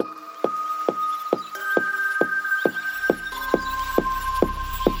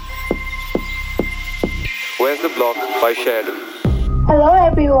Where's the Block by Sheridan. Hello,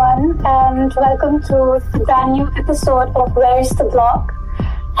 everyone, and welcome to a brand new episode of Where's the Block.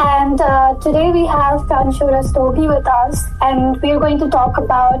 And today we have Pranshu Rastogi with us, and we are going to talk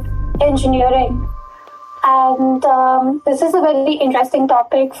about engineering. And this is a very interesting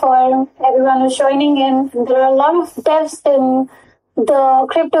topic for everyone who's joining in. There are a lot of devs in the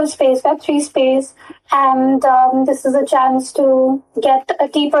crypto space, Web3 space, and this is a chance to get a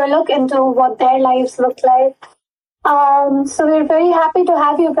deeper look into what their lives look like. So we're very happy to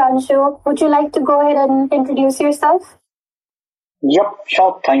have you, Pranshu. Would you like to go ahead and introduce yourself? Yep,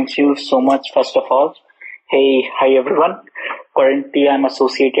 sure. Thank you so much, first of all. Hey, hi everyone. Currently, I'm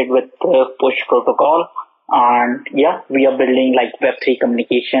associated with Push Protocol, and yeah, we are building like Web3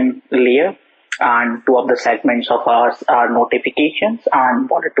 communication layer, and two of the segments of ours are notifications and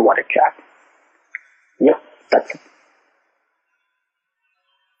wallet-to-wallet chat. Yep, that's it.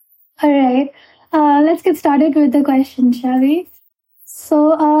 All right. Let's get started with the question, shall we?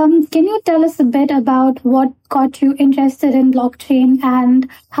 So, can you tell us a bit about what got you interested in blockchain and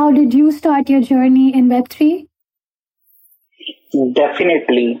how did you start your journey in Web3?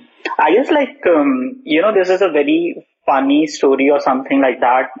 Definitely. I guess this is a very funny story or something like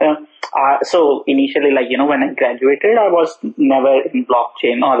that. So initially, when I graduated, I was never in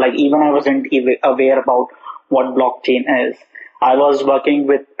blockchain, or even I wasn't even aware about what blockchain is. I was working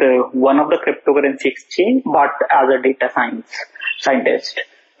with one of the cryptocurrency exchange, but as a data scientist.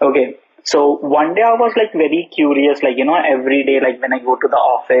 Okay. So one day I was very curious, every day, when I go to the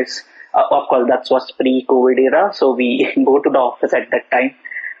office, of course, that was pre-COVID era. So we go to the office at that time.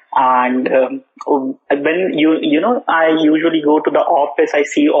 And when I usually go to the office, I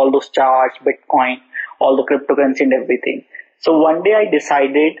see all those charts, Bitcoin, all the cryptocurrency and everything. So one day I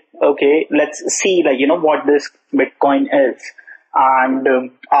decided, okay, let's see, what this Bitcoin is.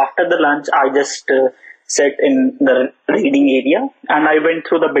 And after the lunch, I just sat in the reading area and I went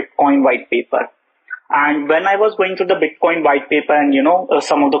through the Bitcoin white paper. And when I was going through the Bitcoin white paper and,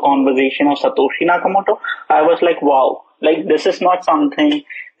 some of the conversation of Satoshi Nakamoto, I was like, wow, this is not something,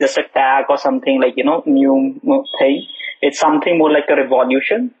 just a tag or something new thing. It's something more like a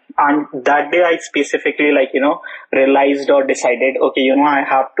revolution. And that day I specifically realized or decided, okay, I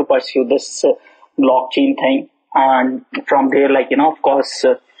have to pursue this blockchain thing. And from there, of course,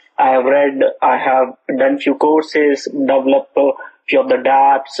 I have read, I have done few courses, developed few of the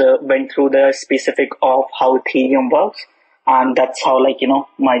dApps, went through the specific of how Ethereum works. And that's how,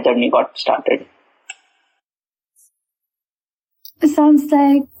 my journey got started. It sounds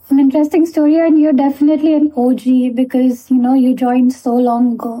like an interesting story, and you're definitely an OG because, you joined so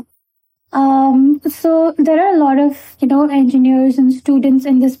long ago. So there are a lot of, engineers and students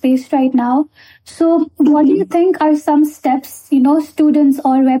in this space right now. So what do you think are some steps, students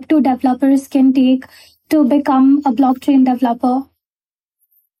or Web2 developers can take to become a blockchain developer?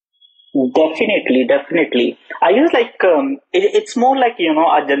 Definitely. I guess it's more a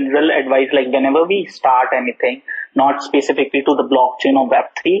general advice, whenever we start anything, not specifically to the blockchain or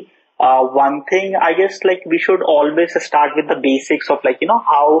Web3. One thing I guess we should always start with the basics of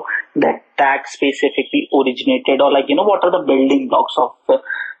how that tag specifically originated, or what are the building blocks of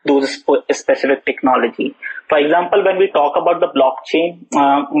those specific technology. For example, when we talk about the blockchain,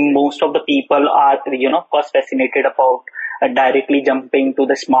 most of the people are first fascinated about directly jumping to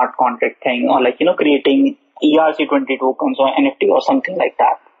the smart contract thing, or creating ERC20 tokens or NFT or something like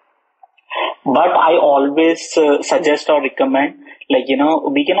that. But I always suggest or recommend,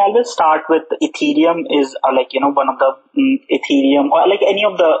 we can always start with Ethereum is one of the Ethereum or any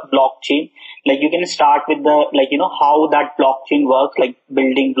of the blockchain. You can start with the, how that blockchain works,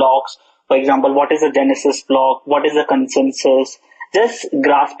 building blocks. For example, what is a Genesis block? What is the consensus? Just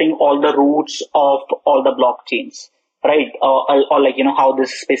grasping all the roots of all the blockchains. Right, or how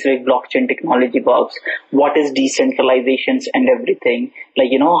this specific blockchain technology works, what is decentralizations and everything,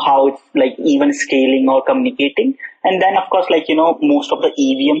 how it's even scaling or communicating. And then of course, most of the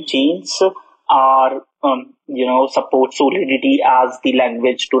EVM chains are, support Solidity as the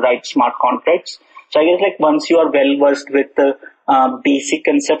language to write smart contracts. So I guess once you are well versed with the basic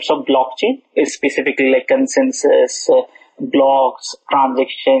concepts of blockchain, specifically consensus, blocks,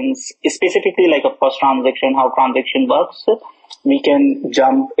 transactions, specifically of course transaction, how transaction works, we can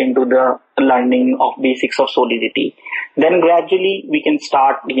jump into the learning of basics of Solidity. Then gradually we can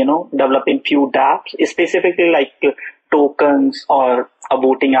start, developing few dApps, specifically tokens or a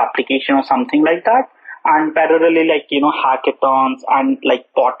voting application or something like that. And parallelly, hackathons and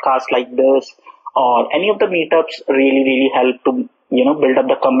podcasts like this or any of the meetups really help to, build up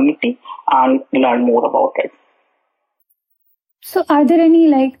the community and learn more about it. So, are there any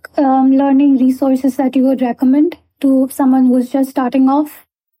learning resources that you would recommend to someone who's just starting off?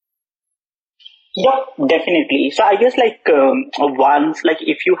 Yeah, definitely. So I guess once like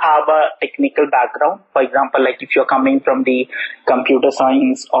if you have a technical background, for example, like if you're coming from the computer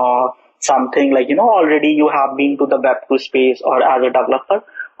science or something like, already you have been to the Web2 space or as a developer,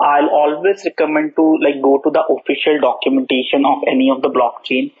 I'll always recommend to like go to the official documentation of any of the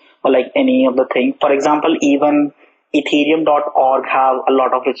blockchain or like any of the thing. For example, even Ethereum.org have a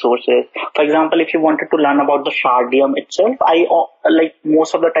lot of resources. For example, if you wanted to learn about the Shardium itself, I like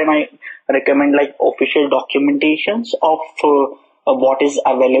most of the time I recommend like official documentations of what is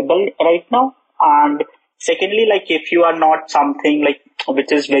available right now. And secondly, like if you are not something like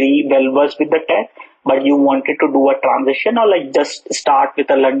which is very well versed with the tech, but you wanted to do a transition or like just start with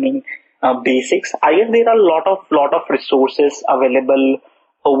a learning basics, I guess there are a lot of resources available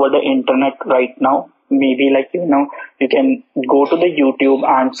over the internet right now. Maybe like you can go to the YouTube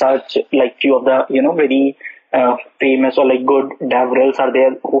and search like few of the very famous or like good DevRels are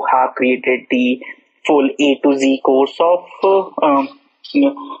there who have created the full A to Z course of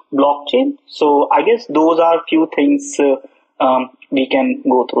blockchain. So I guess those are few things we can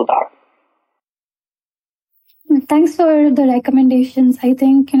go through that. Thanks for the recommendations. I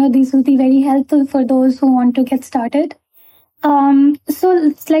think these will be very helpful for those who want to get started. So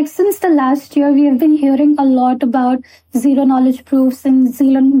it's like since the last year, we have been hearing a lot about zero knowledge proofs and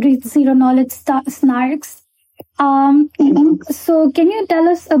zero knowledge snarks. So can you tell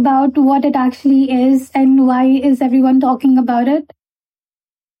us about what it actually is and why is everyone talking about it?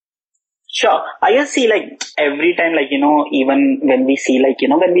 Sure. I just see like every time, like, even when we see like,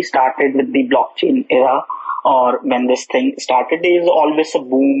 when we started with the blockchain era or when this thing started, there is always a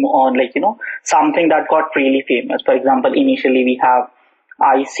boom on like, something that got really famous. For example, initially we have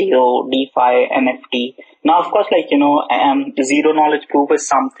ICO, DeFi, NFT. Now, of course, like, zero knowledge proof is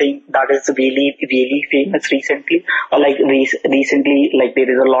something that is really, really famous recently or like recently, like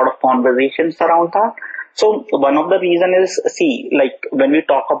there is a lot of conversations around that. So one of the reason is, see, like when we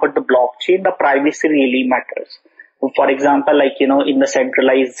talk about the blockchain, the privacy really matters. For example, like, in the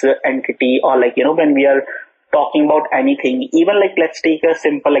centralized entity or like, when we are talking about anything, even like, let's take a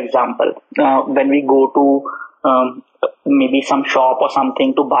simple example. When we go to maybe some shop or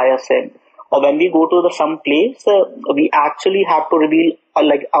something to buy a SIM, or when we go to some place, we actually have to reveal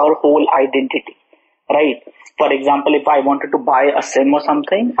like our whole identity, right? For example, if I wanted to buy a SIM or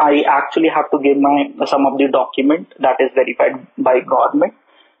something, I actually have to give some of the document that is verified by government,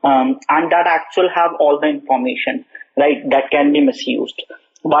 and that actually have all the information, right? That can be misused.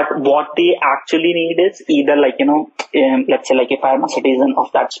 But what they actually need is either like let's say like if I am a citizen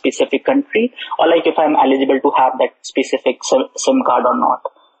of that specific country, or like if I am eligible to have that specific SIM card or not,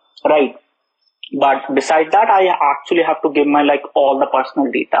 right? But beside that, I actually have to give my like all the personal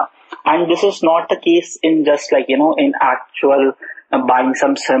data. And this is not the case in just like, in actual buying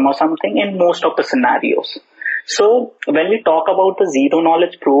some SIM or something in most of the scenarios. So when we talk about the zero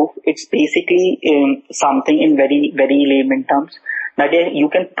knowledge proof, it's basically something in very, very layman terms that you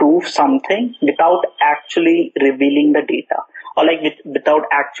can prove something without actually revealing the data or like without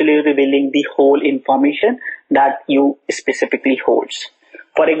actually revealing the whole information that you specifically holds.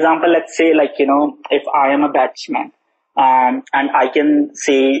 For example, let's say like, if I am a batsman, and I can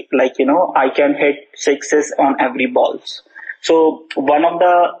say like, I can hit sixes on every balls. So one of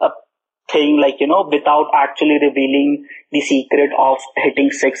the thing like, without actually revealing the secret of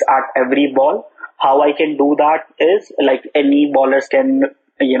hitting six at every ball, how I can do that is like any ballers can,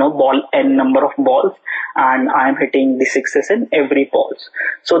 ball n number of balls and I'm hitting the sixes in every balls.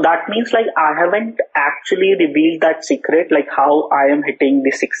 So that means like I haven't actually revealed that secret, like how I am hitting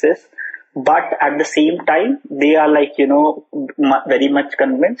the sixes. But at the same time, they are like, very much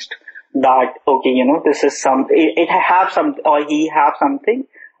convinced that, okay, this is it have some, or he have something,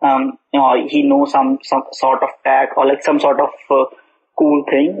 he knows some sort of tag or like some sort of cool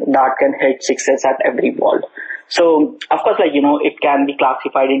thing that can hit sixes at every ball. So, of course, like, it can be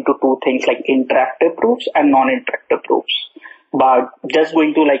classified into two things like interactive proofs and non-interactive proofs. But just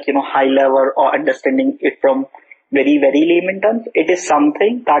going to like, high level or understanding it from very, very layman terms, it is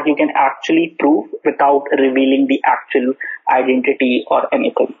something that you can actually prove without revealing the actual identity or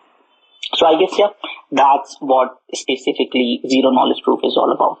anything. So I guess, yeah, that's what specifically zero knowledge proof is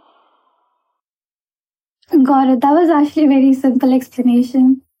all about. Got it. That was actually a very simple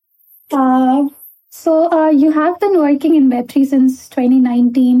explanation. So you have been working in Web3 since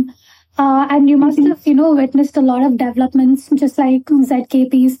 2019. And you must have, witnessed a lot of developments, just like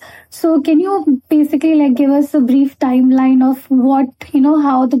ZKPs. So can you basically like give us a brief timeline of what,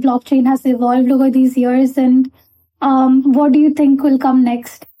 how the blockchain has evolved over these years and What do you think will come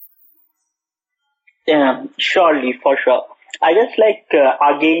next? Yeah, surely, for sure. I guess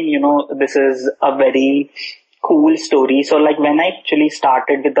again, this is a very cool story. So like when I actually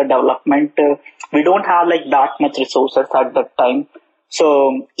started with the development, we don't have like that much resources at that time.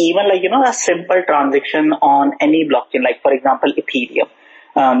 So even a simple transaction on any blockchain, like for example Ethereum,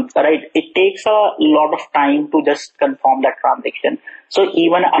 right? It takes a lot of time to just confirm that transaction. So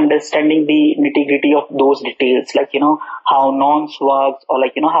even understanding the nitty-gritty of those details, like how nonce works, or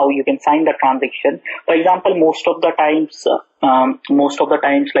how you can sign the transaction. For example, most of the times,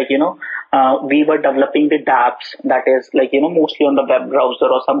 we were developing the dApps, that is mostly on the web browser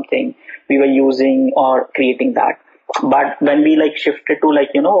or something we were using or creating that. But when we shifted to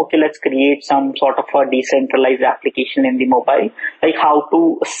okay, let's create some sort of a decentralized application in the mobile, like how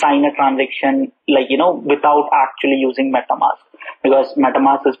to sign a transaction, without actually using MetaMask, because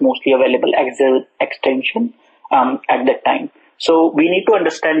MetaMask is mostly available Excel extension at that time. So we need to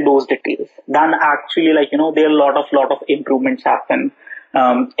understand those details. Then actually, there are a lot of improvements happen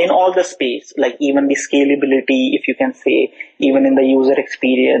in all the space, like even the scalability, if you can say, even in the user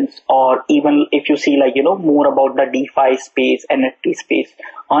experience, or even if you see more about the DeFi space, NFT space,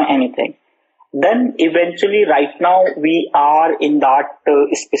 or anything. Then eventually, right now, we are in that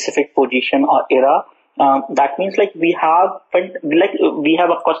specific position or era. That means we have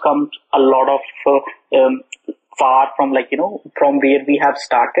of course come a lot of far from from where we have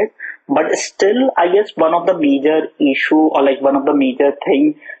started, but still I guess one of the major issue, or one of the major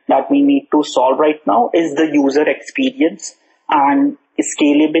thing that we need to solve right now is the user experience and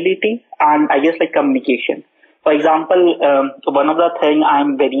scalability, and I guess communication. For example, one of the thing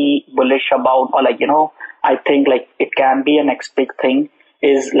I'm very bullish about, or I think it can be a next big thing,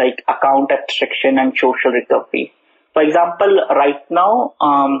 is account abstraction and social recovery. For example, right now,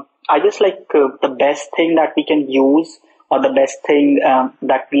 I just the best thing that we can use, or the best thing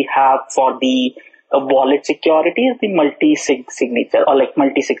that we have for the wallet security, is the multi-sig signature, or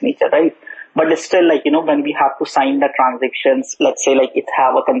multi-signature, right? But it's still when we have to sign the transactions, let's say it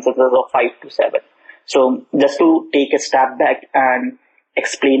have a consensus of 5 to 7. So just to take a step back and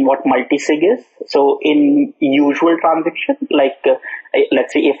explain what multi-sig is. So in usual transaction,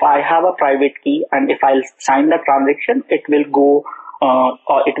 let's say if I have a private key and if I'll sign the transaction, it will go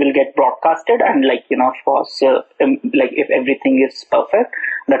or it will get broadcasted, and of course, if everything is perfect,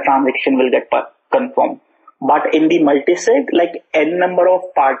 the transaction will get confirmed. But in the multi-sig, n number of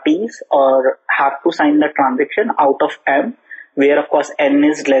parties or have to sign the transaction out of m, where of course n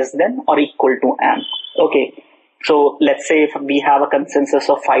is less than or equal to m. Okay. So let's say if we have a consensus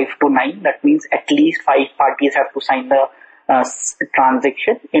of 5 to 9, that means at least 5 parties have to sign the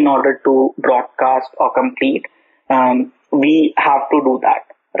transaction in order to broadcast or complete. We have to do that,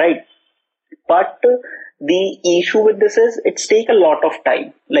 right? But the issue with this is it's take a lot of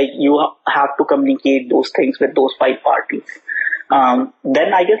time. You have to communicate those things with those 5 parties.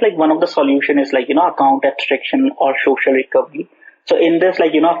 Then I guess one of the solution is account abstraction or social recovery. So in this,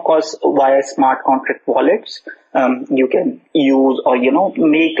 of course, via smart contract wallets, you can use or,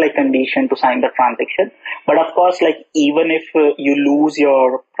 make condition to sign the transaction. But of course, even if you lose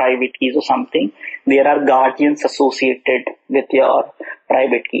your private keys or something, there are guardians associated with your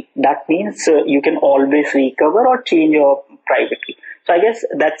private key. That means you can always recover or change your private key. So I guess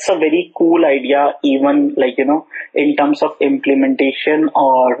that's a very cool idea, even in terms of implementation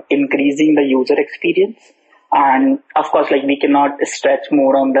or increasing the user experience. And of course, we cannot stretch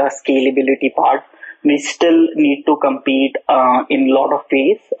more on the scalability part. We still need to compete in a lot of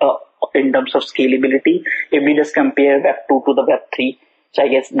ways in terms of scalability if we just compare Web 2 to the Web 3. So I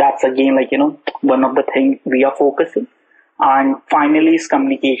guess that's again one of the things we are focusing. And finally is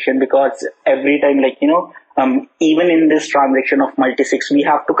communication, because every time even in this transaction of multi-sig, we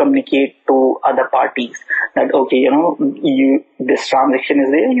have to communicate to other parties that okay, this transaction is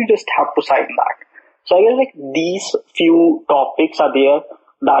there, you just have to sign that. So I guess these few topics are there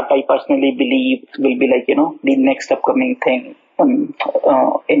that I personally believe will be the next upcoming thing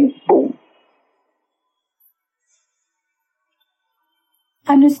in Boom.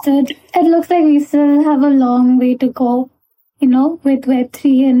 Understood. It looks like we still have a long way to go, with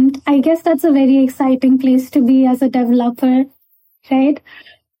Web3, and I guess that's a very exciting place to be as a developer, right?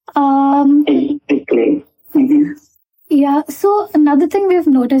 Exactly. Mm-hmm. Yeah, so another thing we've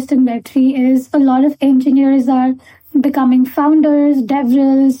noticed in Web3 is a lot of engineers are becoming founders,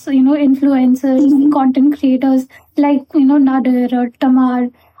 DevRels, influencers, content creators like, Nader or Tamar.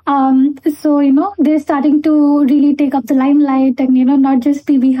 So, they're starting to really take up the limelight and, not just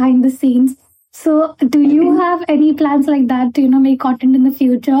be behind the scenes. So, do you have any plans like that to, make content in the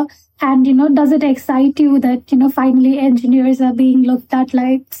future? And, does it excite you that, finally engineers are being looked at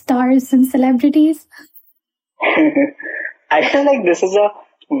like stars and celebrities? I feel like this is a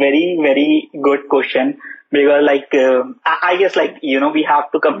very, very good question because, I guess, we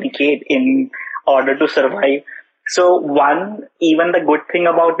have to communicate in order to survive. So, one, even the good thing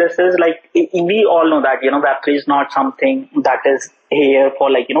about this is we all know that, Web3 is not something that is here for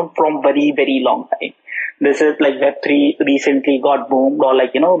from very, very long time. This is like Web3 recently got boomed, or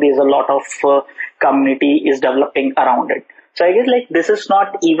there's a lot of community is developing around it. So I guess this is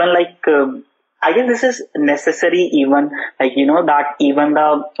not even I guess this is necessary even that even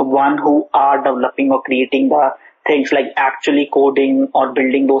the one who are developing or creating the things like actually coding or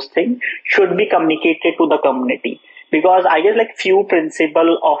building those things should be communicated to the community, because I guess few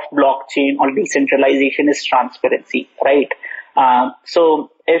principle of blockchain or decentralization is transparency, right? So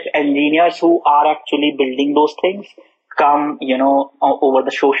if engineers who are actually building those things come, over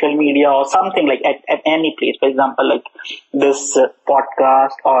the social media or something like at any place, for example, like this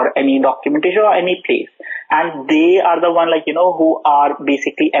podcast or any documentation or any place, and they are the one who are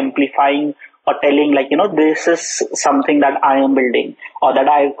basically amplifying or telling this is something that I am building or that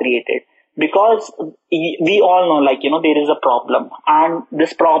I have created. Because we all know there is a problem, and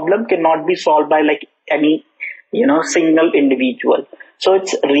this problem cannot be solved by any single individual. So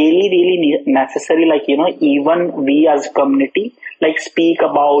it's really, really necessary, even we as a community, speak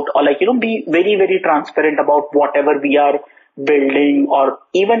about or be very, very transparent about whatever we are building, or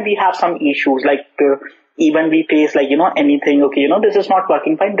even we have some issues, even we face anything, okay, this is not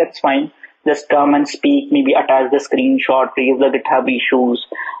working fine, that's fine. Just come and speak, maybe attach the screenshot, raise the GitHub issues.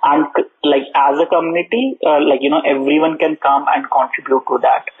 And as a community, everyone can come and contribute to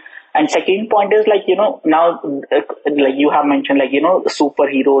that. And second point is now you have mentioned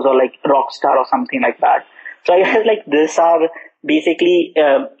superheroes or Rockstar or something like that. So I guess these are basically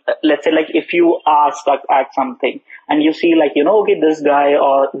let's say if you are stuck at something and you see okay, this guy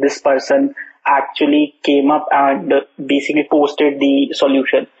or this person actually came up and basically posted the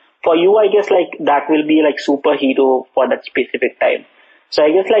solution. For you, I guess that will be superhero for that specific time. So I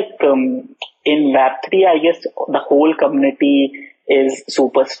guess in Web3, I guess the whole community is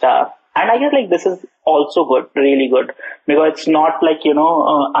superstar. And I guess this is also good, really good, because it's not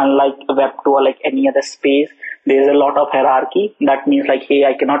unlike Web2 or any other space, there's a lot of hierarchy. That means hey,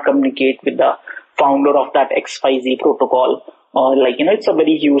 I cannot communicate with the founder of that XYZ protocol, or it's a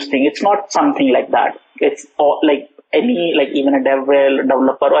very huge thing. It's not something like that. It's all any even a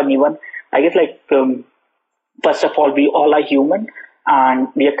developer or anyone. I guess first of all, we all are human, and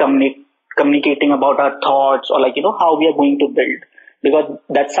we are communicating about our thoughts or how we are going to build, because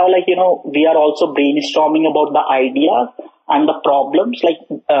that's how we are also brainstorming about the ideas and the problems,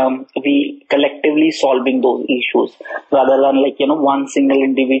 we collectively solving those issues rather than one single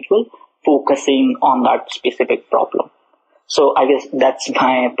individual focusing on that specific problem. So I guess that's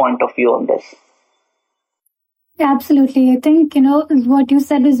my point of view on this. Yeah, absolutely. I think, what you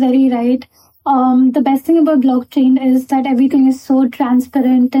said is very right. The best thing about blockchain is that everything is so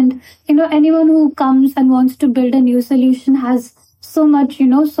transparent, and, anyone who comes and wants to build a new solution has so much,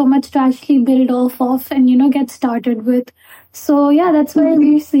 so much to actually build off of and, get started with. So yeah, that's why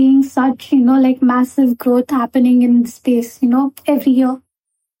we're seeing such, massive growth happening in space, every year.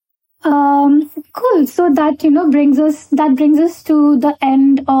 Cool. So that, brings us to the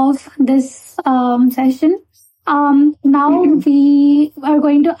end of this session. Now we are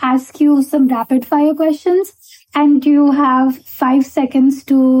going to ask you some rapid fire questions, and you have 5 seconds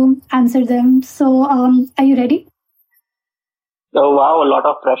to answer them. So, are you ready? Oh wow, a lot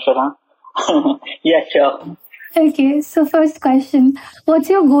of pressure, huh? Yeah, sure. Okay, so first question. What's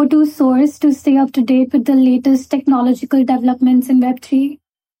your go-to source to stay up to date with the latest technological developments in Web3?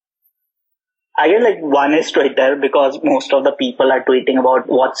 I guess one is Twitter, because most of the people are tweeting about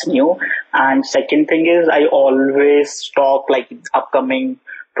what's new. And second thing is I always stalk upcoming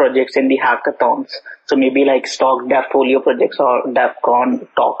projects in the hackathons. So maybe stalk DevFolio projects or DevCon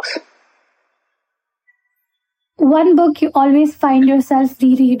talks. One book you always find yourself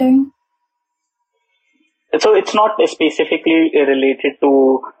rereading? So it's not specifically related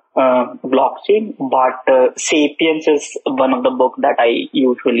to blockchain, but Sapiens is one of the books that I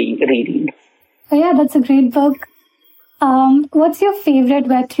usually reread. Oh yeah, that's a great book. What's your favorite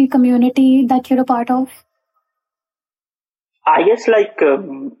Web3 community that you're a part of? I guess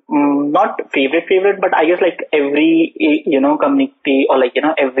not favorite, but I guess every community or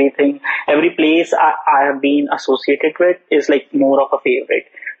everything, every place I have been associated with is more of a favorite.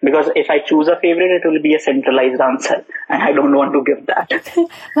 Because if I choose a favorite, it will be a centralized answer, and I don't want to give that.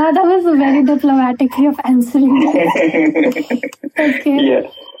 Wow, that was a very diplomatic way of answering that. Okay. Yeah.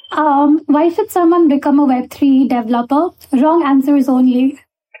 Why should someone become a Web3 developer? Wrong answers only.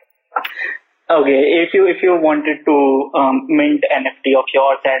 Okay, if you wanted to mint NFT of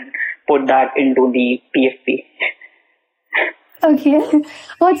yours and put that into the PFP. Okay.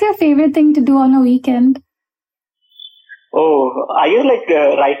 What's your favorite thing to do on a weekend? Oh, I use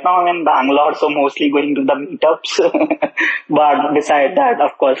right now I'm in Bangalore, so mostly going to the meetups. But beside that,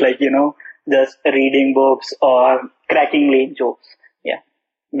 of course, just reading books or cracking late jokes. Yeah,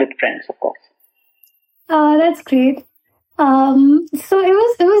 with friends, of course. That's great. So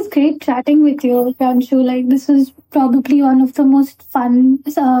it was great chatting with you, Pranshu. Like, this was probably one of the most fun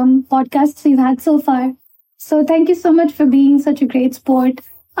podcasts we've had so far. So thank you so much for being such a great sport.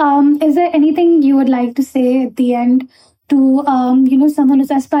 Is there anything you would like to say at the end to someone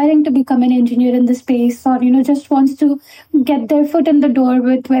who's aspiring to become an engineer in the space, or just wants to get their foot in the door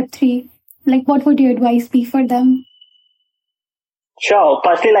with Web3? Like, what would your advice be for them? Sure.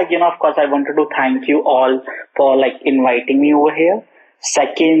 Firstly, of course, I wanted to thank you all for inviting me over here.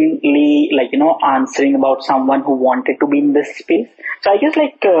 Secondly, answering about someone who wanted to be in this space. So I guess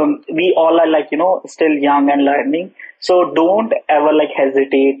we all are still young and learning. So don't ever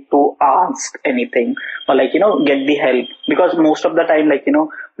hesitate to ask anything or get the help, because most of the time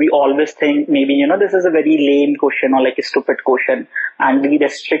we always think maybe this is a very lame question or a stupid question, and we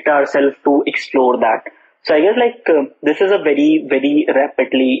restrict ourselves to explore that. So I guess this is a very, very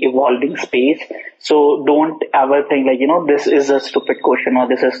rapidly evolving space. So don't ever think this is a stupid question or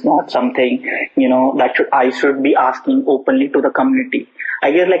this is not something, that I should be asking openly to the community.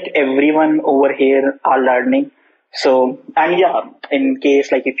 I guess everyone over here are learning. So, and yeah, in case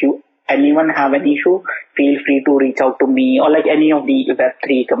if anyone have an issue, feel free to reach out to me or any of the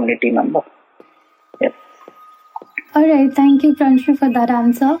Web3 community member. Yeah. All right. Thank you, Pranshu, for that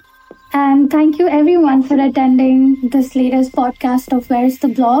answer. And thank you everyone for attending this latest podcast of Where's the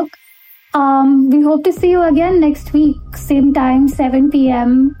Blog. We hope to see you again next week, same time, 7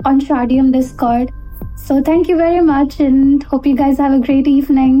 p.m. on Shardium Discord. So thank you very much and hope you guys have a great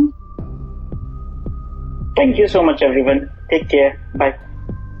evening. Thank you so much, everyone. Take care. Bye.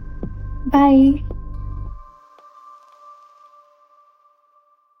 Bye.